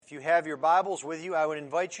If you have your Bibles with you, I would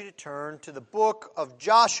invite you to turn to the book of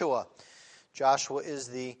Joshua. Joshua is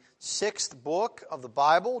the sixth book of the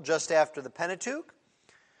Bible, just after the Pentateuch.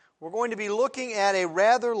 We're going to be looking at a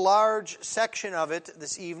rather large section of it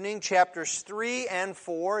this evening, chapters 3 and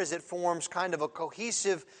 4, as it forms kind of a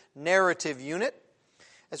cohesive narrative unit.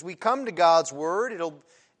 As we come to God's Word,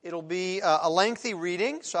 it'll be a lengthy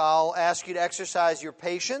reading, so I'll ask you to exercise your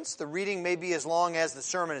patience. The reading may be as long as the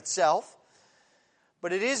sermon itself.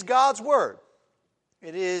 But it is God's Word.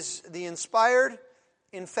 It is the inspired,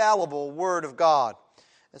 infallible Word of God.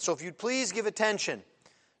 And so if you'd please give attention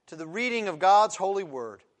to the reading of God's holy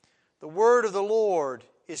Word. The Word of the Lord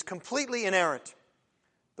is completely inerrant.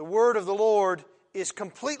 The Word of the Lord is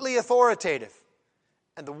completely authoritative.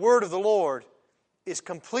 And the Word of the Lord is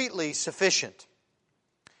completely sufficient.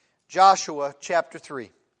 Joshua chapter 3.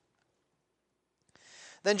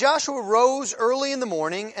 Then Joshua rose early in the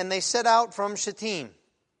morning, and they set out from Shittim.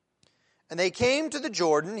 And they came to the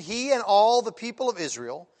Jordan, he and all the people of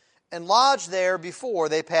Israel, and lodged there before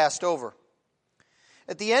they passed over.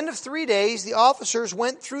 At the end of 3 days, the officers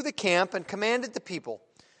went through the camp and commanded the people,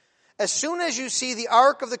 "As soon as you see the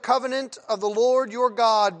ark of the covenant of the Lord your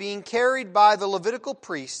God being carried by the Levitical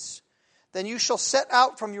priests, then you shall set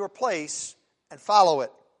out from your place and follow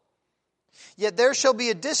it. Yet there shall be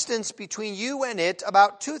a distance between you and it,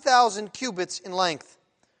 about 2,000 cubits in length.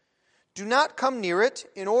 Do not come near it,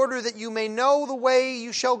 in order that you may know the way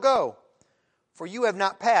you shall go, for you have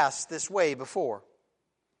not passed this way before."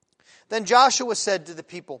 Then Joshua said to the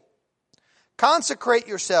people, "Consecrate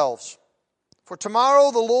yourselves, for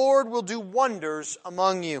tomorrow the Lord will do wonders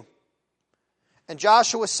among you." And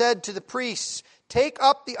Joshua said to the priests, "Take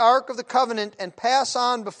up the ark of the covenant and pass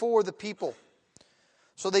on before the people."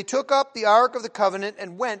 So they took up the ark of the covenant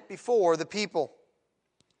and went before the people.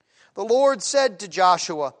 The Lord said to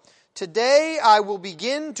Joshua, "Today I will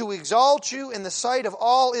begin to exalt you in the sight of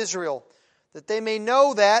all Israel, that they may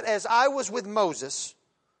know that as I was with Moses,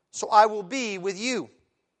 so I will be with you.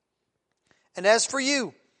 And as for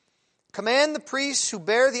you, command the priests who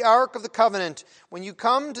bear the ark of the covenant, when you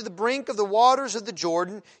come to the brink of the waters of the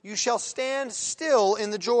Jordan, you shall stand still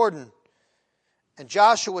in the Jordan." And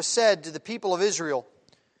Joshua said to the people of Israel,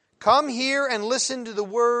 "Come here and listen to the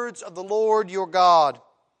words of the Lord your God."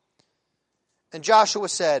 And Joshua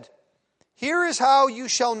said, "Here is how you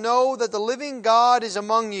shall know that the living God is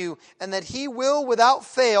among you, and that he will without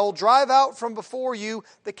fail drive out from before you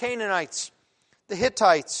the Canaanites, the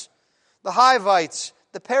Hittites, the Hivites,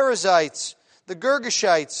 the Perizzites, the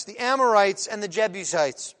Girgashites, the Amorites, and the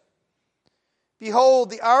Jebusites.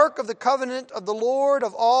 Behold, the ark of the covenant of the Lord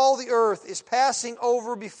of all the earth is passing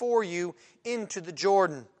over before you into the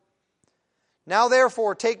Jordan. Now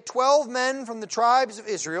therefore take 12 men from the tribes of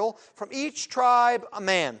Israel, from each tribe a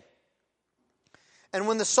man. And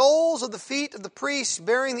when the soles of the feet of the priests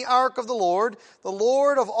bearing the ark of the Lord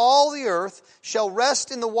of all the earth, shall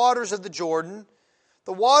rest in the waters of the Jordan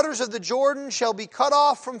of the Jordan shall be cut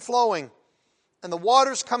off from flowing, and the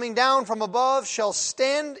waters coming down from above shall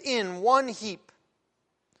stand in one heap.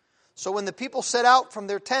 So when the people set out from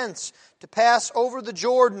their tents to pass over the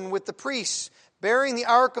Jordan with the priests, bearing the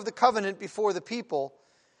ark of the covenant before the people,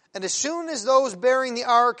 and as soon as those bearing the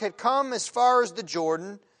ark had come as far as the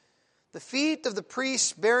Jordan, the feet of the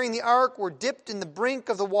priests bearing the ark were dipped in the brink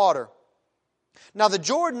of the water. Now the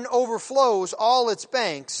Jordan overflows all its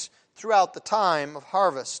banks throughout the time of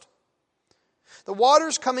harvest. The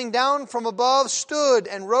waters coming down from above stood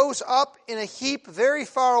and rose up in a heap very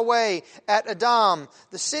far away at Adam,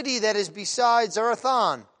 the city that is beside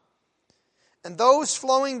Zarethan. And those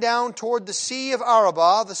flowing down toward the sea of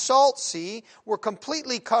Arabah, the salt sea, were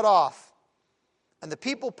completely cut off. And the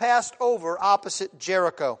people passed over opposite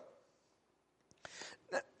Jericho.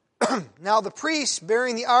 Now the priests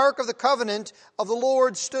bearing the ark of the covenant of the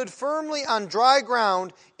Lord stood firmly on dry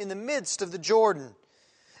ground in the midst of the Jordan.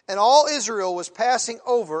 And all Israel was passing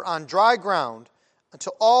over on dry ground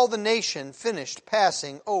until all the nation finished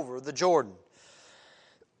passing over the Jordan.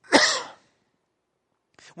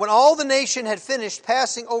 When all the nation had finished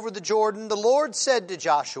passing over the Jordan, the Lord said to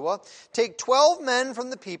Joshua, "Take 12 men from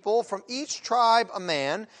the people, from each tribe a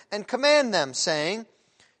man, and command them, saying,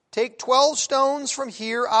 Take 12 stones from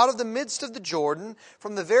here out of the midst of the Jordan,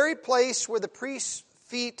 from the very place where the priest's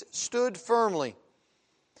feet stood firmly,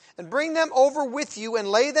 and bring them over with you and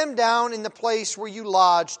lay them down in the place where you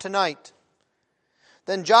lodge tonight."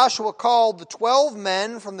 Then Joshua called the 12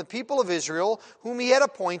 men from the people of Israel, whom he had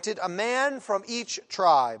appointed, a man from each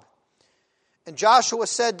tribe. And Joshua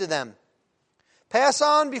said to them, "Pass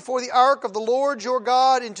on before the ark of the Lord your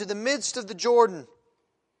God into the midst of the Jordan,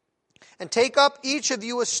 and take up each of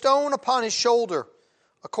you a stone upon his shoulder,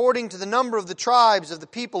 according to the number of the tribes of the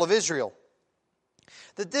people of Israel,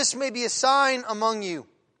 that this may be a sign among you.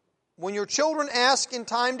 When your children ask in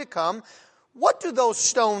time to come, what do those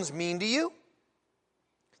stones mean to you?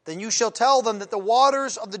 Then you shall tell them that the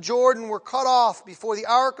waters of the Jordan were cut off before the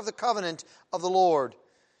ark of the covenant of the Lord.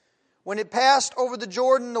 When it passed over the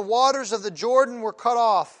Jordan, the waters of the Jordan were cut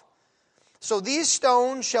off. So these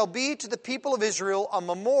stones shall be to the people of Israel a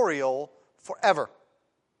memorial forever.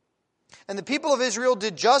 And the people of Israel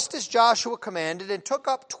did just as Joshua commanded, and took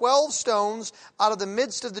up 12 stones out of the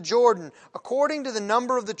midst of the Jordan, according to the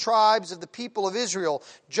number of the tribes of the people of Israel,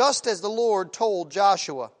 just as the Lord told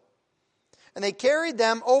Joshua. And they carried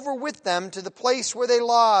them over with them to the place where they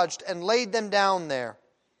lodged, and laid them down there.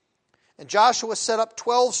 And Joshua set up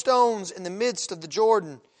 12 stones in the midst of the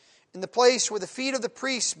Jordan, in the place where the feet of the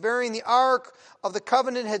priests bearing the ark of the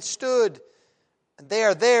covenant had stood, and they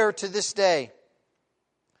are there to this day.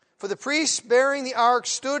 For the priests bearing the ark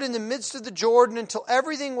stood in the midst of the Jordan until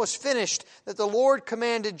everything was finished that the Lord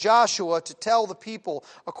commanded Joshua to tell the people,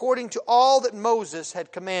 according to all that Moses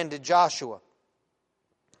had commanded Joshua.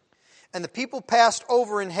 And the people passed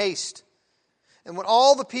over in haste. And when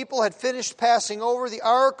all the people had finished passing over, the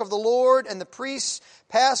ark of the Lord and the priests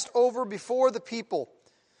passed over before the people.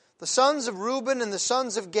 The sons of Reuben and the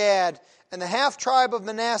sons of Gad and the half-tribe of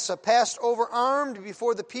Manasseh passed over armed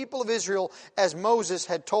before the people of Israel, as Moses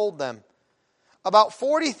had told them. About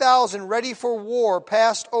 40,000 ready for war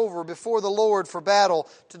passed over before the Lord for battle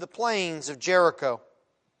to the plains of Jericho.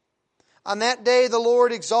 On that day the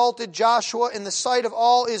Lord exalted Joshua in the sight of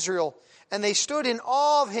all Israel, and they stood in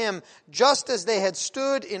awe of him, just as they had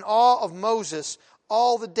stood in awe of Moses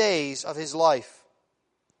all the days of his life.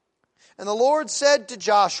 And the Lord said to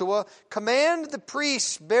Joshua, command the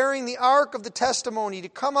priests bearing the ark of the testimony to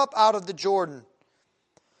come up out of the Jordan.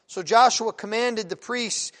 So Joshua commanded the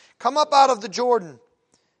priests, come up out of the Jordan.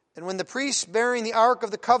 And when the priests bearing the ark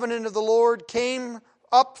of the covenant of the Lord came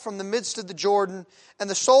up from the midst of the Jordan, and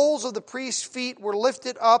the soles of the priests' feet were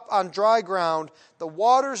lifted up on dry ground, the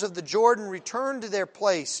waters of the Jordan returned to their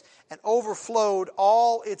place and overflowed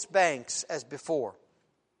all its banks as before.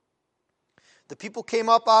 The people came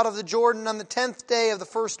up out of the Jordan on the 10th day of the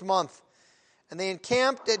first month, and they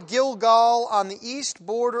encamped at Gilgal on the east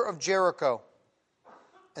border of Jericho.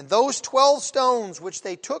 And those 12 stones which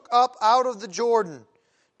they took up out of the Jordan,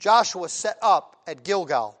 Joshua set up at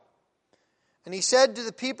Gilgal. And he said to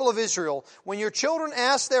the people of Israel, when your children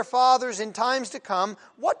ask their fathers in times to come,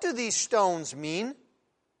 what do these stones mean?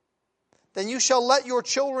 Then you shall let your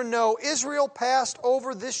children know, Israel passed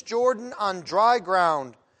over this Jordan on dry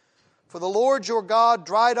ground. For the Lord your God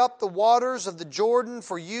dried up the waters of the Jordan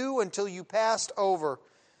for you until you passed over,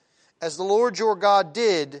 as the Lord your God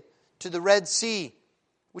did to the Red Sea,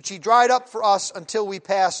 which he dried up for us until we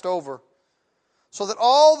passed over, so that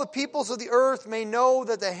all the peoples of the earth may know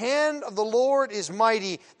that the hand of the Lord is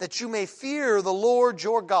mighty, that you may fear the Lord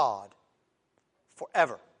your God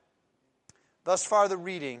forever. Thus far the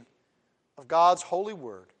reading of God's holy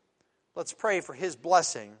word. Let's pray for his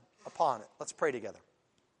blessing upon it. Let's pray together.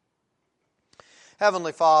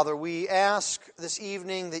 Heavenly Father, we ask this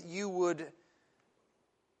evening that you would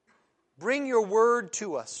bring your word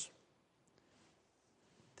to us,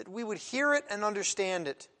 that we would hear it and understand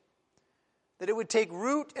it, that it would take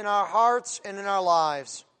root in our hearts and in our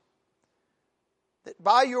lives, that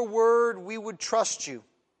by your word we would trust you,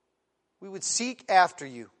 we would seek after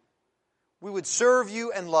you, we would serve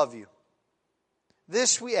you and love you.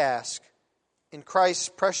 This we ask in Christ's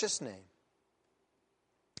precious name.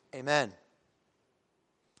 Amen.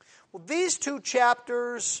 Well, these two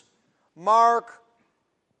chapters mark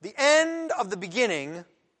the end of the beginning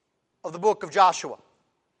of the book of Joshua.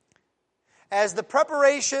 As the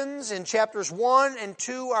preparations in chapters 1 and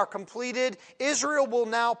 2 are completed, Israel will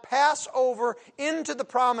now pass over into the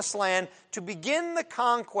promised land to begin the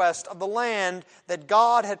conquest of the land that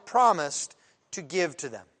God had promised to give to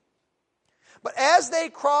them. But as they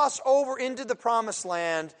cross over into the promised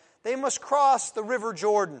land, they must cross the river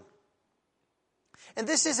Jordan. And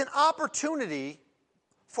this is an opportunity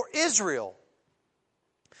for Israel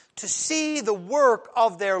to see the work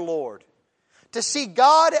of their Lord, to see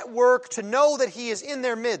God at work, to know that he is in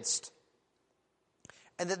their midst,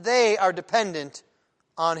 and that they are dependent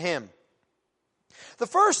on him. The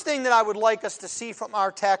first thing that I would like us to see from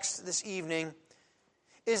our text this evening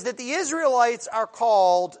is that the Israelites are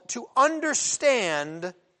called to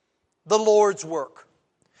understand the Lord's work,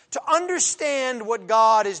 to understand what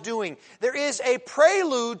God is doing. There is a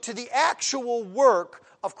prelude to the actual work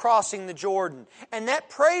of crossing the Jordan. And that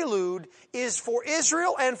prelude is for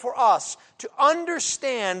Israel and for us to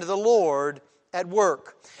understand the Lord at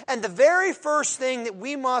work. And the very first thing that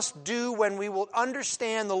we must do when we will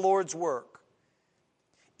understand the Lord's work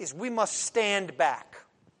is we must stand back.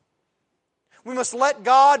 We must let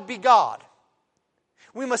God be God.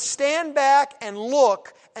 We must stand back and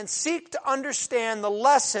look and seek to understand the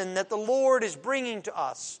lesson that the Lord is bringing to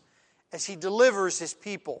us as He delivers His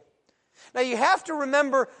people. Now you have to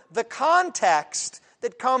remember the context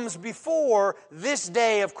that comes before this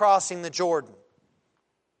day of crossing the Jordan.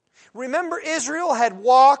 Remember, Israel had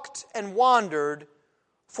walked and wandered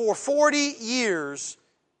for 40 years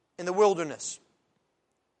in the wilderness.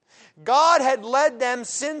 God had led them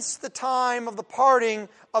since the time of the parting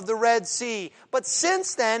of the Red Sea. But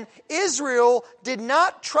since then, Israel did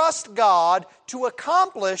not trust God to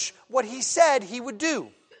accomplish what He said He would do.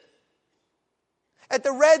 At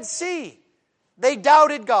the Red Sea, they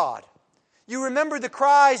doubted God. You remember the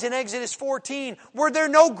cries in Exodus 14, "Were there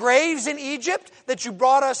no graves in Egypt that you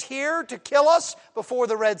brought us here to kill us before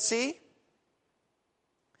the Red Sea?"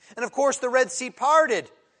 And of course the Red Sea parted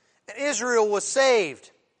and Israel was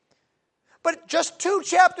saved. But just 2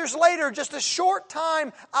 chapters later, just a short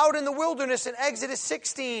time out in the wilderness in Exodus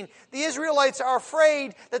 16, the Israelites are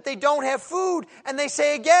afraid that they don't have food. And they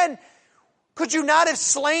say again, "Could you not have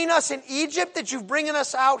slain us in Egypt that you've bringing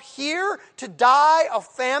us out here to die of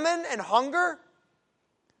famine and hunger?"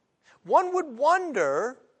 One would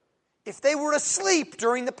wonder if they were asleep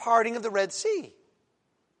during the parting of the Red Sea.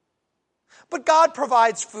 But God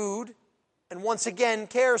provides food and once again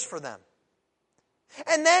cares for them.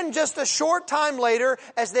 And then just a short time later,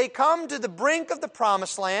 as they come to the brink of the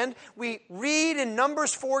Promised Land, we read in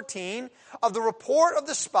Numbers 14 of the report of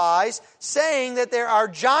the spies saying that there are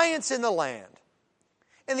giants in the land.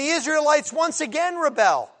 And the Israelites once again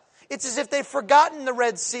rebel. It's as if they've forgotten the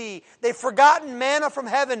Red Sea. They've forgotten manna from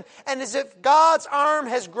heaven. And as if God's arm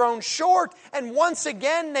has grown short. And once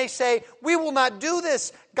again they say, "We will not do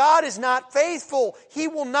this. God is not faithful. He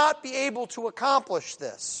will not be able to accomplish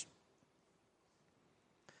this."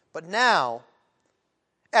 But now,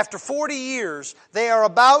 after 40 years, they are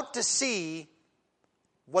about to see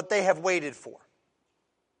what they have waited for.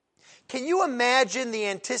 Can you imagine the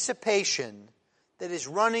anticipation that is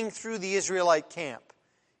running through the Israelite camp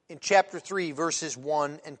in chapter 3, verses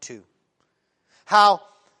 1 and 2? How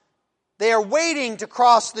they are waiting to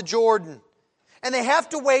cross the Jordan. And they have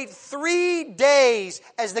to wait 3 days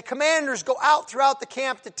as the commanders go out throughout the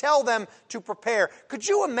camp to tell them to prepare. Could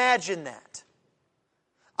you imagine that?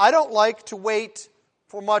 I don't like to wait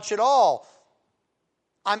for much at all.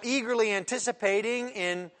 I'm eagerly anticipating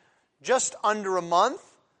in just under a month,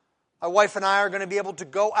 my wife and I are going to be able to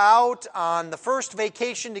go out on the first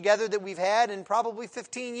vacation together that we've had in probably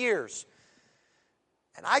 15 years.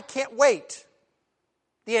 And I can't wait.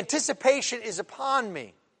 The anticipation is upon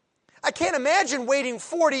me. I can't imagine waiting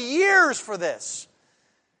 40 years for this.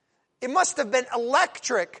 It must have been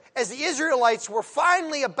electric as the Israelites were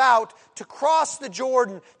finally about to cross the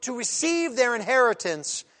Jordan to receive their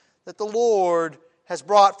inheritance that the Lord has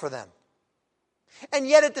brought for them. And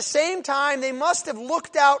yet at the same time, they must have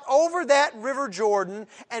looked out over that river Jordan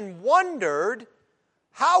and wondered,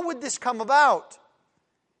 how would this come about?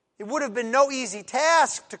 It would have been no easy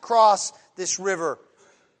task to cross this river.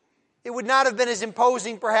 It would not have been as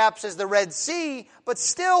imposing perhaps as the Red Sea, but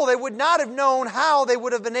still they would not have known how they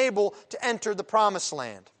would have been able to enter the Promised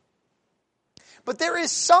Land. But there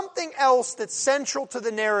is something else that's central to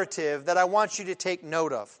the narrative that I want you to take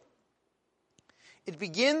note of. It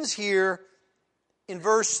begins here in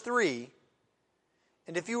verse 3.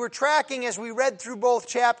 And if you were tracking as we read through both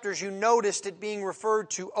chapters, you noticed it being referred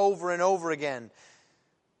to over and over again.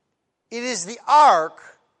 It is the Ark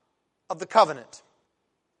of the Covenant.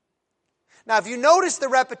 Now, if you notice the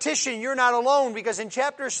repetition, you're not alone, because in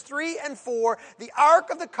chapters 3 and 4, the Ark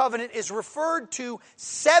of the Covenant is referred to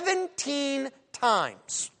 17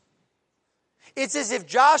 times. It's as if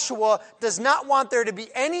Joshua does not want there to be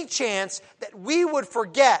any chance that we would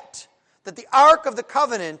forget that the Ark of the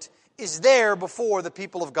Covenant is there before the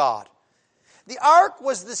people of God. The Ark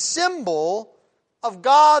was the symbol of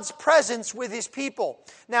God's presence with His people.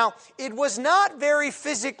 Now, it was not very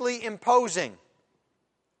physically imposing.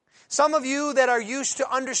 Some of you that are used to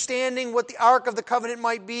understanding what the Ark of the Covenant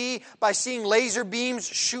might be by seeing laser beams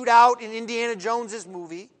shoot out in Indiana Jones's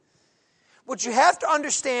movie, what you have to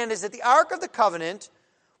understand is that the Ark of the Covenant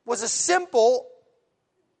was a simple,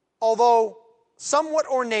 although somewhat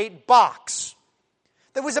ornate, box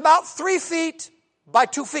that was about 3 feet by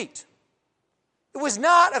 2 feet. It was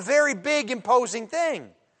not a very big, imposing thing.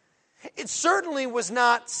 It certainly was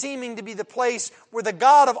not seeming to be the place where the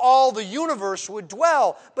God of all the universe would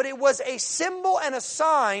dwell, but it was a symbol and a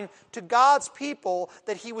sign to God's people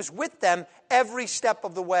that He was with them every step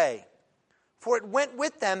of the way. For it went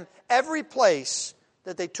with them every place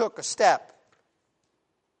that they took a step.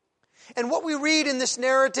 And what we read in this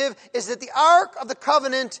narrative is that the Ark of the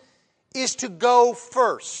Covenant is to go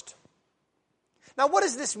first. Now, what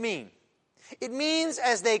does this mean? It means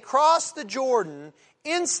as they cross the Jordan,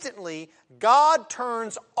 instantly God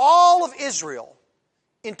turns all of Israel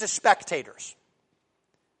into spectators.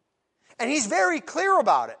 And He's very clear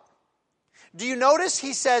about it. Do you notice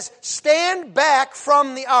He says, stand back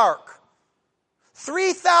from the ark.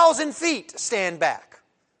 3,000 feet stand back.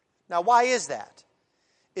 Now, why is that?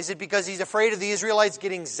 Is it because He's afraid of the Israelites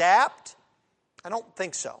getting zapped? I don't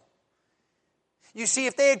think so. You see,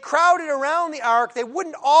 if they had crowded around the ark, they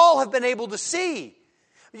wouldn't all have been able to see.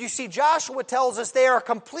 You see, Joshua tells us they are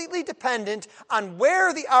completely dependent on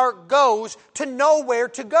where the ark goes to know where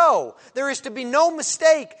to go. There is to be no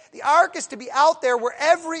mistake. The ark is to be out there where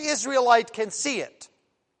every Israelite can see it.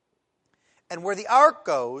 And where the ark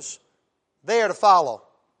goes, they are to follow.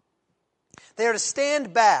 They are to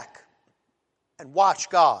stand back and watch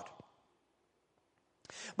God.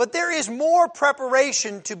 But there is more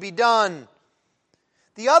preparation to be done.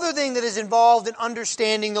 The other thing that is involved in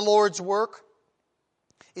understanding the Lord's work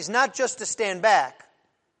is not just to stand back,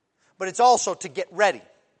 but it's also to get ready.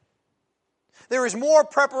 There is more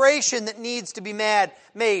preparation that needs to be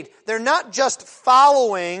made. They're not just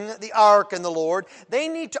following the ark and the Lord. They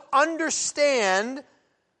need to understand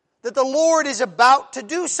that the Lord is about to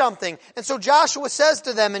do something. And so Joshua says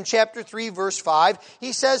to them in chapter 3, verse 5,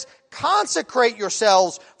 he says, consecrate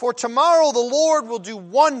yourselves, for tomorrow the Lord will do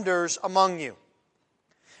wonders among you.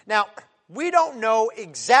 Now, we don't know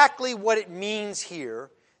exactly what it means here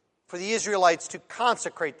for the Israelites to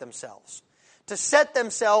consecrate themselves, to set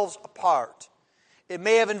themselves apart. It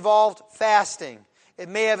may have involved fasting. It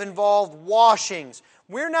may have involved washings.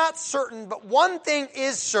 We're not certain, but one thing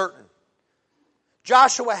is certain.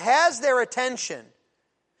 Joshua has their attention,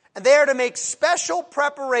 and they are to make special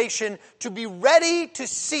preparation to be ready to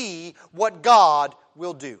see what God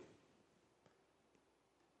will do.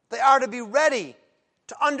 They are to be ready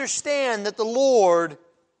to understand that the Lord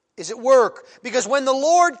is at work. Because when the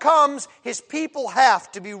Lord comes, His people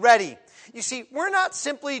have to be ready. You see, we're not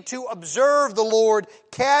simply to observe the Lord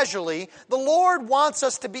casually. The Lord wants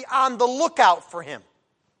us to be on the lookout for Him.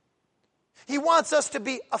 He wants us to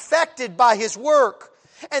be affected by His work.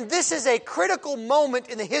 And this is a critical moment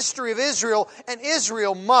in the history of Israel, and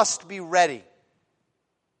Israel must be ready.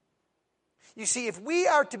 You see, if we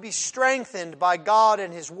are to be strengthened by God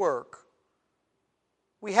and His work,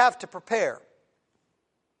 we have to prepare.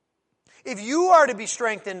 If you are to be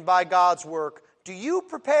strengthened by God's work, do you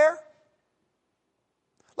prepare?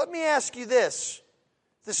 Let me ask you this.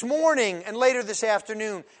 This morning and later this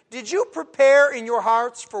afternoon, did you prepare in your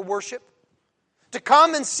hearts for worship? To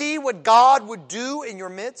come and see what God would do in your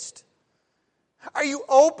midst? Are you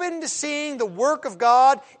open to seeing the work of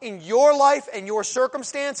God in your life and your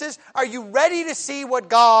circumstances? Are you ready to see what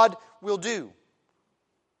God will do?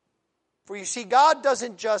 For you see, God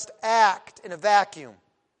doesn't just act in a vacuum.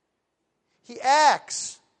 He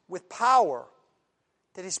acts with power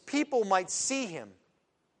that His people might see Him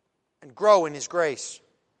and grow in His grace.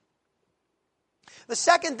 The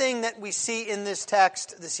second thing that we see in this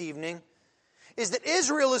text this evening is that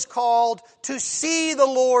Israel is called to see the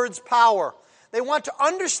Lord's power. They want to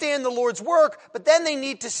understand the Lord's work, but then they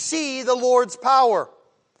need to see the Lord's power.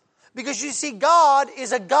 Because you see, God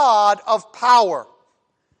is a God of power.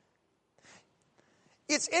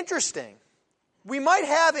 It's interesting. We might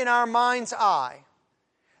have in our mind's eye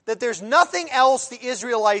that there's nothing else the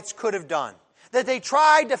Israelites could have done. That they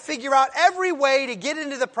tried to figure out every way to get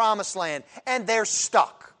into the promised land, and they're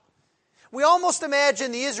stuck. We almost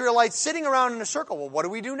imagine the Israelites sitting around in a circle. Well, what do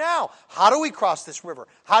we do now? How do we cross this river?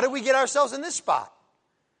 How do we get ourselves in this spot?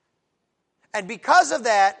 And because of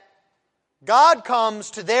that, God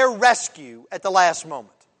comes to their rescue at the last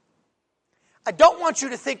moment. I don't want you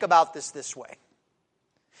to think about this way.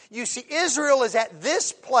 You see, Israel is at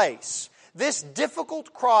this place, this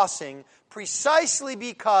difficult crossing, precisely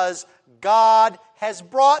because God has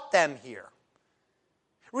brought them here.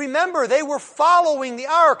 Remember, they were following the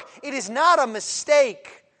ark. It is not a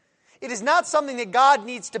mistake. It is not something that God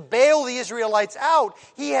needs to bail the Israelites out.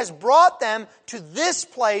 He has brought them to this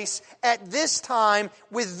place at this time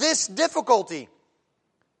with this difficulty.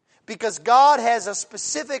 Because God has a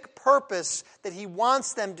specific purpose that He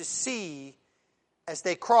wants them to see as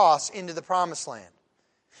they cross into the promised land.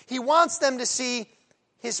 He wants them to see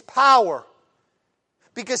His power.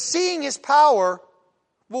 Because seeing His power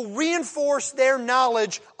will reinforce their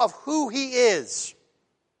knowledge of who He is.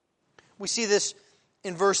 We see this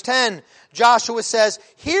in verse 10. Joshua says,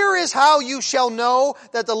 "Here is how you shall know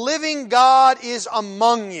that the living God is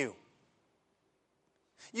among you."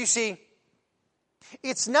 You see,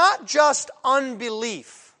 it's not just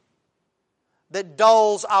unbelief that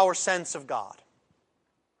dulls our sense of God.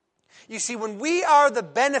 You see, when we are the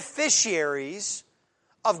beneficiaries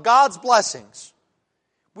of God's blessings,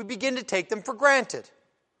 we begin to take them for granted.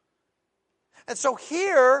 And so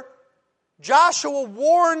here, Joshua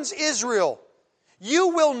warns Israel, you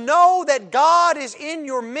will know that God is in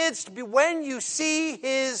your midst when you see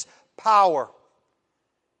His power.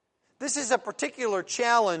 This is a particular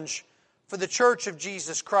challenge for the Church of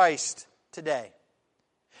Jesus Christ today.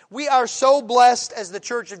 We are so blessed as the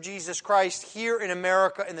Church of Jesus Christ here in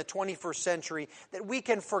America in the 21st century that we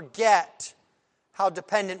can forget how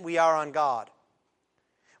dependent we are on God.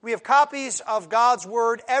 We have copies of God's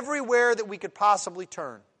Word everywhere that we could possibly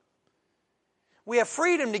turn. We have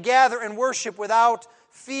freedom to gather and worship without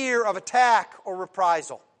fear of attack or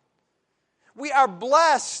reprisal. We are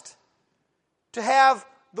blessed to have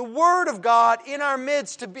the Word of God in our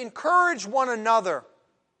midst to encourage one another,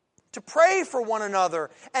 to pray for one another,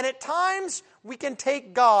 and at times we can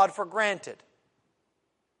take God for granted.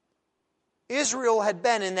 Israel had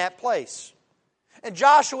been in that place. And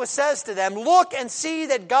Joshua says to them, look and see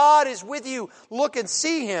that God is with you. Look and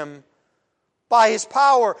see Him by His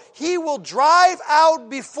power. He will drive out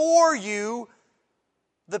before you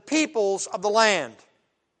the peoples of the land.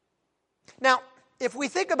 Now, if we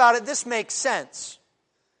think about it, this makes sense.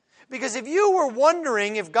 Because if you were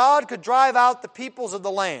wondering if God could drive out the peoples of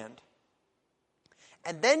the land,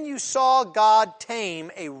 and then you saw God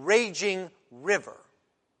tame a raging river,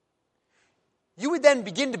 you would then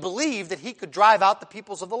begin to believe that He could drive out the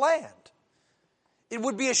peoples of the land. It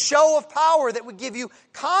would be a show of power that would give you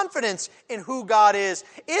confidence in who God is.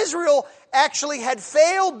 Israel actually had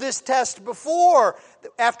failed this test before,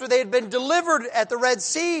 after they had been delivered at the Red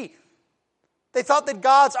Sea. They thought that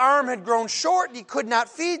God's arm had grown short and He could not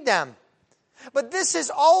feed them. But this is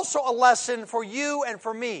also a lesson for you and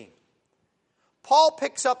for me. Paul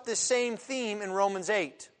picks up this same theme in Romans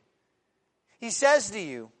 8. He says to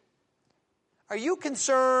you, are you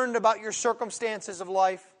concerned about your circumstances of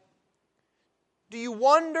life? Do you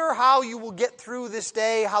wonder how you will get through this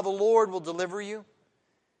day, how the Lord will deliver you?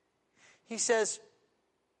 He says,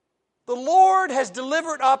 the Lord has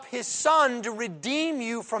delivered up His Son to redeem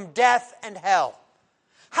you from death and hell.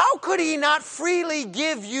 How could He not freely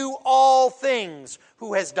give you all things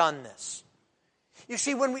who has done this? You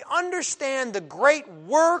see, when we understand the great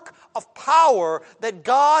work of power that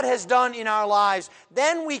God has done in our lives,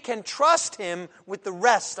 then we can trust Him with the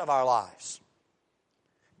rest of our lives.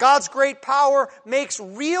 God's great power makes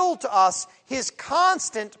real to us His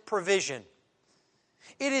constant provision.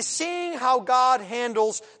 It is seeing how God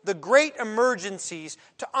handles the great emergencies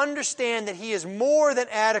to understand that He is more than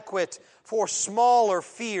adequate for smaller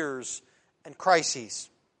fears and crises.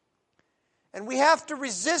 And we have to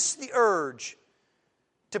resist the urge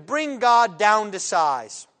to bring God down to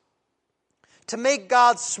size, to make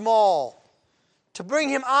God small, to bring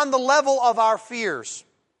Him on the level of our fears.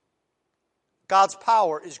 God's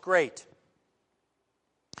power is great.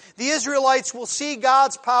 The Israelites will see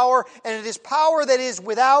God's power, and it is power that is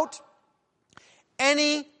without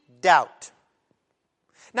any doubt.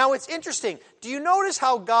 Now it's interesting. Do you notice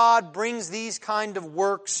how God brings these kind of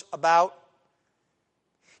works about?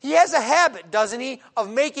 He has a habit, doesn't He,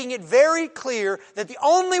 of making it very clear that the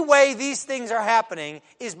only way these things are happening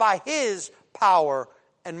is by His power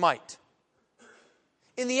and might.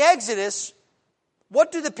 In the Exodus,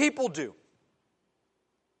 what do the people do?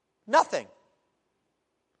 Nothing.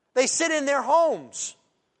 They sit in their homes.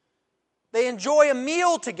 They enjoy a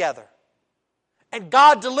meal together. And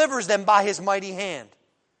God delivers them by His mighty hand.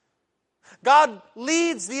 God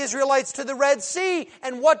leads the Israelites to the Red Sea,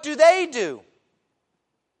 and what do?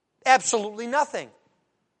 Absolutely nothing.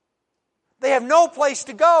 They have no place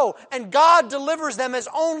to go, and God delivers them as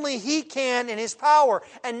only He can in His power.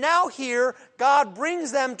 And now here, God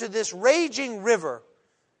brings them to this raging river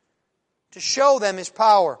to show them His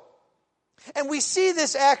power. And we see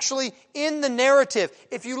this actually in the narrative.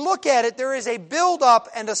 If you look at it, there is a build-up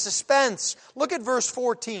and a suspense. Look at verse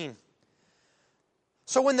 14.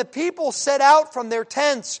 So when the people set out from their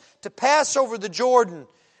tents to pass over the Jordan,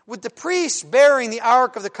 with the priests bearing the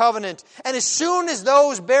Ark of the Covenant, and as soon as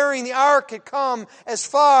those bearing the Ark had come as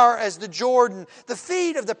far as the Jordan, the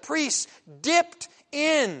feet of the priests dipped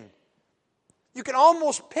in You can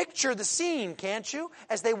almost picture the scene, can't you?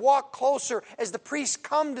 As they walk closer, as the priests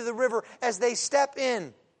come to the river, as they step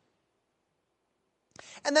in.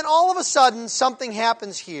 And then all of a sudden, something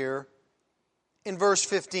happens here in verse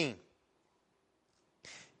 15.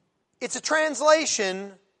 It's a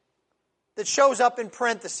translation that shows up in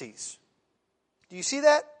parentheses. Do you see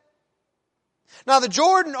that? Now the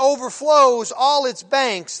Jordan overflows all its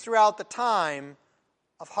banks throughout the time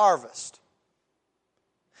of harvest.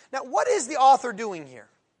 Now what is the author doing here?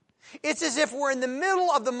 It's as if we're in the middle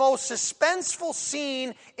of the most suspenseful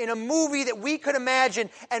scene in a movie that we could imagine,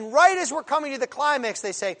 and right as we're coming to the climax,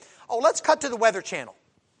 they say, oh, let's cut to the Weather Channel.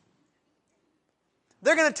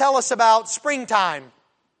 They're going to tell us about springtime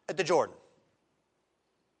at the Jordan.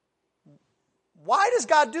 Why does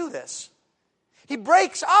God do this? He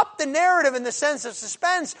breaks up the narrative in the sense of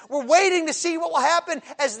suspense. We're waiting to see what will happen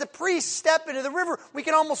as the priests step into the river. We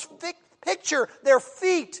can almost picture their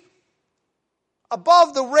feet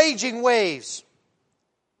above the raging waves.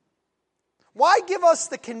 Why give us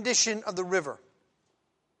the condition of the river?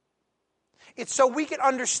 It's so we can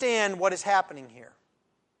understand what is happening here.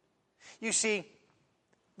 You see,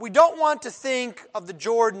 we don't want to think of the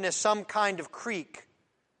Jordan as some kind of creek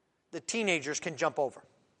that teenagers can jump over.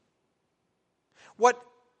 What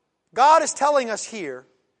God is telling us here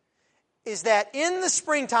is that in the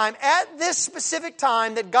springtime, at this specific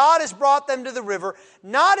time, that God has brought them to the river,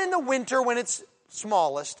 not in the winter when it's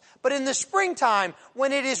smallest, but in the springtime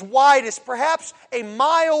when it is widest, perhaps a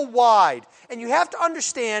mile wide. And you have to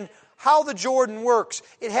understand how the Jordan works.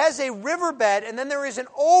 It has a riverbed, and then there is an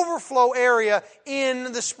overflow area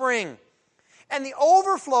in the spring. And the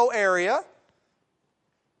overflow area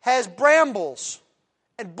has brambles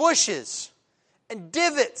and bushes and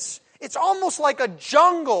divots. It's almost like a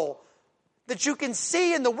jungle that you can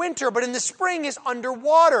see in the winter, but in the spring is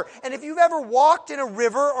underwater. And if you've ever walked in a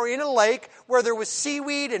river or in a lake where there was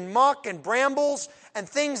seaweed and muck and brambles and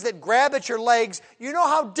things that grab at your legs, you know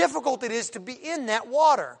how difficult it is to be in that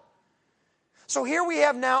water. So here we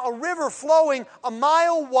have now a river flowing a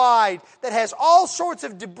mile wide that has all sorts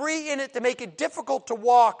of debris in it to make it difficult to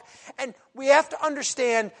walk. And we have to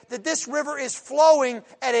understand that this river is flowing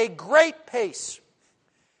at a great pace,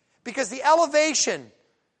 because the elevation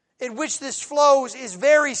in which this flows is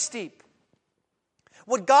very steep.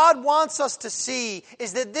 What God wants us to see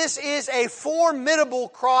is that this is a formidable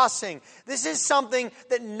crossing. This is something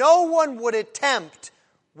that no one would attempt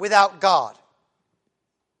without God.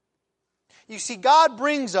 You see, God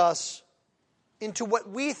brings us into what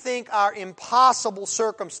we think are impossible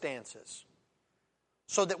circumstances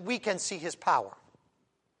so that we can see His power.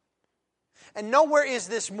 And nowhere is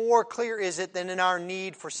this more clear, is it, than in our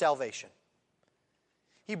need for salvation.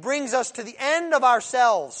 He brings us to the end of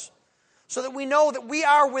ourselves so that we know that we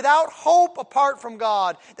are without hope apart from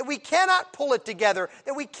God, that we cannot pull it together,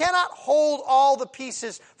 that we cannot hold all the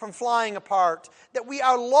pieces from flying apart, that we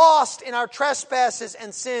are lost in our trespasses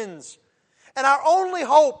and sins. And our only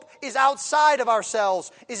hope is outside of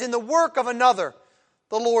ourselves, is in the work of another,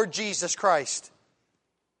 the Lord Jesus Christ.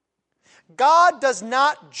 God does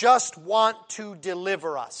not just want to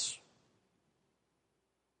deliver us.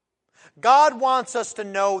 God wants us to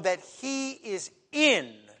know that He is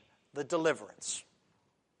in the deliverance.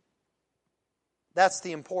 That's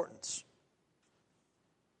the importance.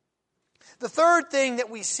 The third thing that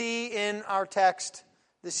we see in our text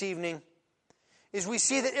this evening is we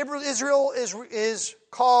see that Israel is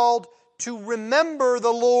called to remember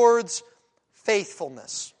the Lord's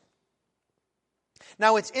faithfulness.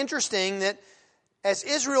 Now it's interesting that as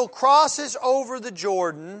Israel crosses over the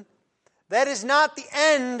Jordan, that is not the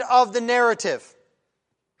end of the narrative.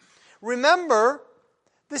 Remember,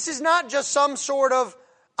 this is not just some sort of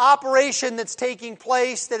operation that's taking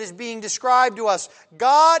place that is being described to us.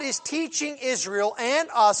 God is teaching Israel and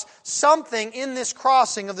us something in this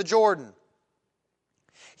crossing of the Jordan.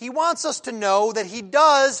 He wants us to know that He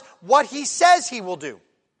does what He says He will do.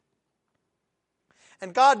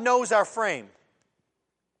 And God knows our frame.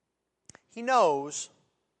 He knows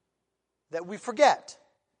that we forget.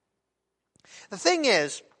 The thing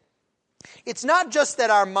is, it's not just that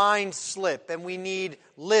our minds slip and we need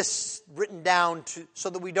lists written down so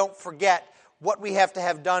that we don't forget what we have to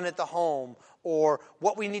have done at the home or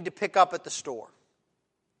what we need to pick up at the store.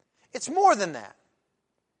 It's more than that.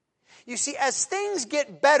 You see, as things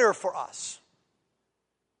get better for us,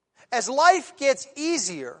 as life gets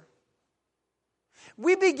easier,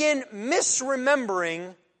 we begin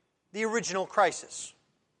misremembering the original crisis.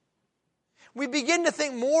 We begin to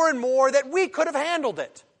think more and more that we could have handled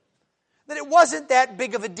it, that it wasn't that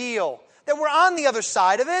big of a deal, that we're on the other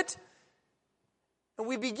side of it, and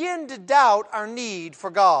we begin to doubt our need for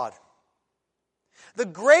God. The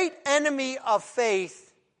great enemy of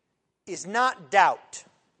faith is not doubt.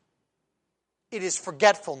 It is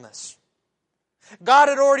forgetfulness. God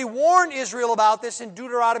had already warned Israel about this in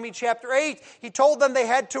Deuteronomy chapter 8. He told them they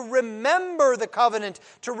had to remember the covenant,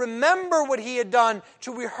 to remember what He had done,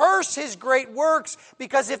 to rehearse His great works,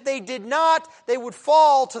 because if they did not, they would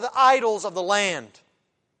fall to the idols of the land.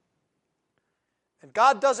 And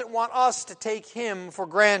God doesn't want us to take Him for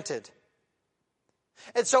granted.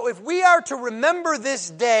 And so if we are to remember this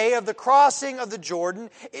day of the crossing of the Jordan,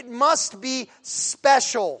 it must be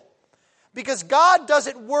special. Because God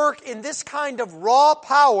doesn't work in this kind of raw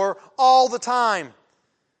power all the time.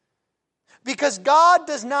 Because God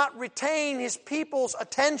does not retain His people's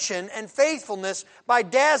attention and faithfulness by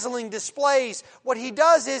dazzling displays. What He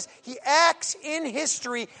does is He acts in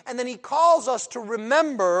history and then He calls us to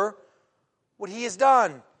remember what He has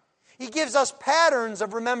done. He gives us patterns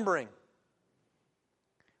of remembering.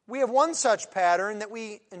 We have one such pattern that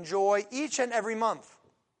we enjoy each and every month.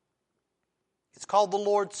 It's called the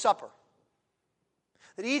Lord's Supper.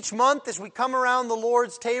 That each month as we come around the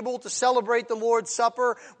Lord's table to celebrate the Lord's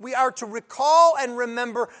Supper, we are to recall and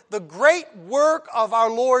remember the great work of our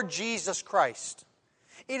Lord Jesus Christ.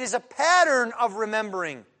 It is a pattern of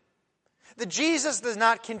remembering. That Jesus does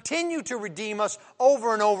not continue to redeem us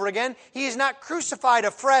over and over again. He is not crucified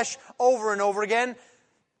afresh over and over again.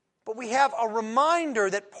 But we have a reminder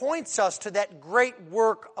that points us to that great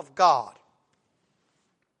work of God.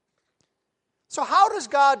 So how does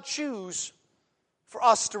God choose for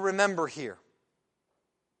us to remember here?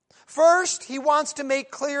 First, He wants to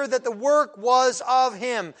make clear that the work was of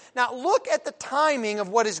Him. Now look at the timing of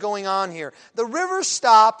what is going on here. The river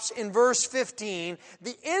stops in verse 15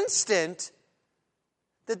 the instant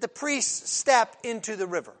that the priests step into the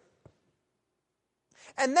river.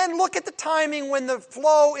 And then look at the timing when the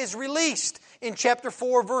flow is released in chapter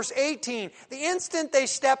 4, verse 18. The instant they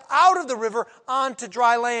step out of the river onto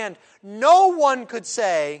dry land. No one could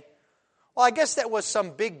say, well, I guess that was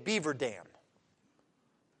some big beaver dam.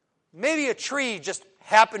 Maybe a tree just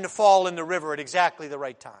happened to fall in the river at exactly the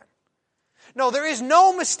right time. No, there is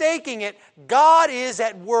no mistaking it. God is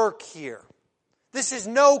at work here. This is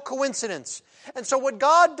no coincidence. And so what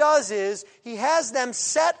God does is He has them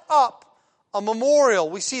set up a memorial.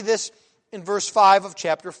 We see this in verse 5 of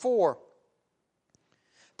chapter 4.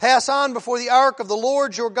 Pass on before the ark of the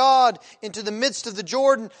Lord your God into the midst of the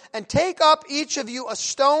Jordan, and take up each of you a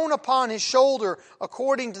stone upon his shoulder,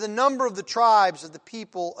 according to the number of the tribes of the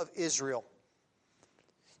people of Israel.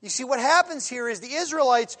 You see, what happens here is the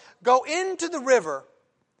Israelites go into the river,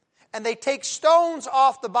 and they take stones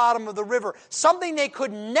off the bottom of the river, something they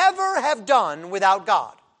could never have done without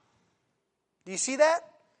God. Do you see that?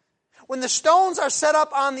 When the stones are set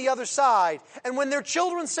up on the other side, and when their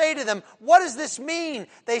children say to them, what does this mean?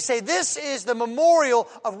 They say, this is the memorial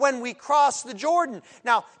of when we crossed the Jordan.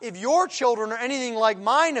 Now, if your children are anything like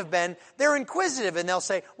mine have been, they're inquisitive, and they'll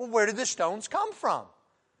say, well, where did the stones come from?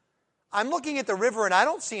 I'm looking at the river, and I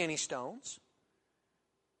don't see any stones.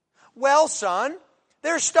 Well, son,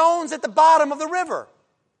 there's stones at the bottom of the river.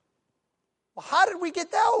 Well, how did we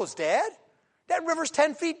get those, Dad? That river's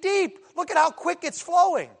 10 feet deep. Look at how quick it's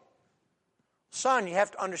flowing. Son, you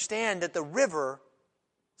have to understand that the river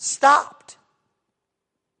stopped.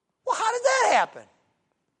 Well, how did that happen?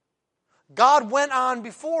 God went on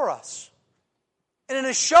before us. And in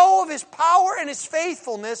a show of His power and His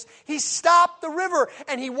faithfulness, He stopped the river.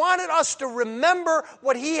 And He wanted us to remember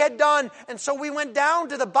what He had done. And so we went down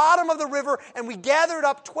to the bottom of the river and we gathered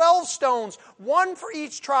up 12 stones, one for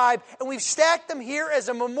each tribe. And we've stacked them here as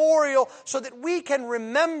a memorial so that we can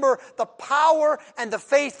remember the power and the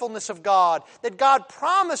faithfulness of God. That God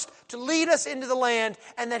promised to lead us into the land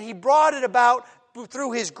and that He brought it about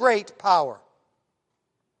through His great power.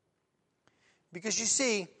 Because you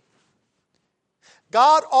see,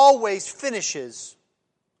 God always finishes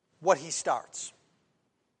what He starts.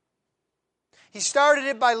 He started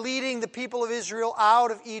it by leading the people of Israel out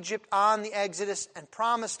of Egypt on the Exodus and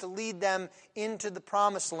promised to lead them into the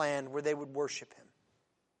promised land where they would worship Him.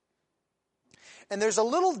 And there's a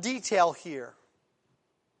little detail here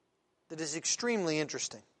that is extremely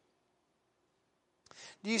interesting.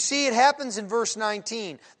 Do you see it happens in verse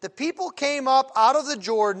 19? The people came up out of the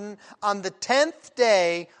Jordan on the 10th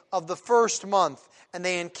day of the first month, and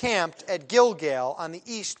they encamped at Gilgal on the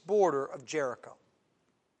east border of Jericho.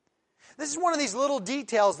 This is one of these little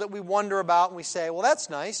details that we wonder about and we say, well, that's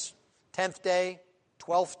nice. 10th day,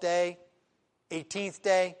 12th day, 18th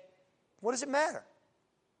day. What does it matter?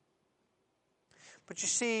 But you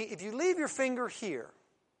see, if you leave your finger here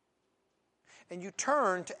and you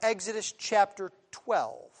turn to Exodus chapter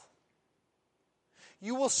 12,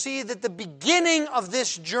 you will see that the beginning of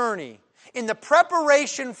this journey, in the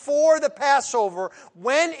preparation for the Passover,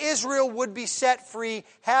 when Israel would be set free,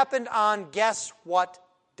 happened on guess what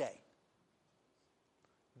day?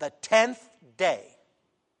 The 10th day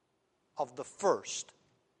of the first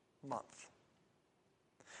month.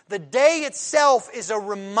 The day itself is a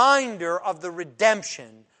reminder of the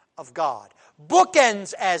redemption of God.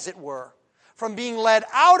 Bookends, as it were, from being led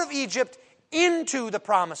out of Egypt into the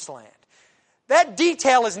Promised Land. That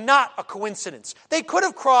detail is not a coincidence. They could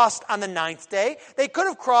have crossed on the 9th day. They could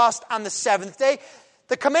have crossed on the 7th day.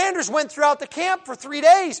 The commanders went throughout the camp for 3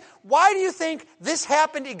 days. Why do you think this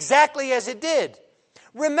happened exactly as it did?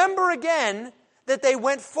 Remember again that they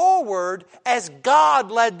went forward as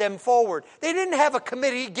God led them forward. They didn't have a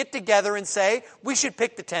committee get together and say, we should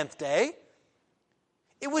pick the 10th day.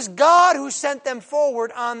 It was God who sent them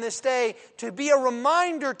forward on this day to be a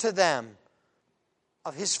reminder to them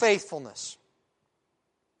of His faithfulness.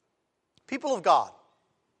 People of God,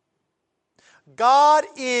 God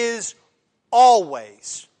is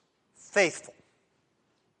always faithful.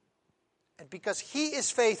 And because He is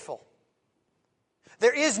faithful,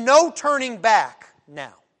 there is no turning back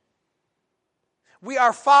now. We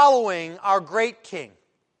are following our great King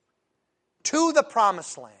to the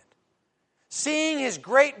Promised Land, seeing His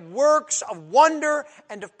great works of wonder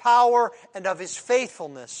and of power and of His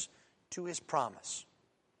faithfulness to His promise.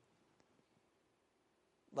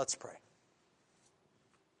 Let's pray.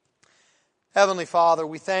 Heavenly Father,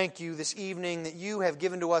 we thank You this evening that You have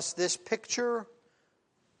given to us this picture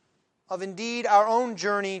of indeed our own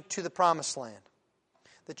journey to the Promised Land.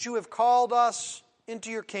 That You have called us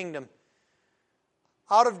into Your kingdom,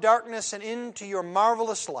 out of darkness and into Your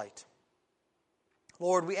marvelous light.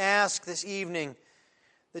 Lord, we ask this evening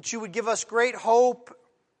that You would give us great hope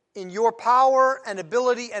in Your power and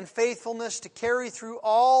ability and faithfulness to carry through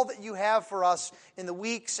all that You have for us in the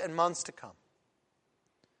weeks and months to come.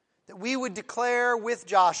 That we would declare with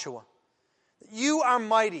Joshua that You are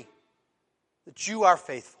mighty, that You are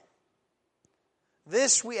faithful.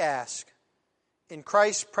 This we ask in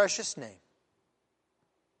Christ's precious name.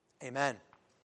 Amen.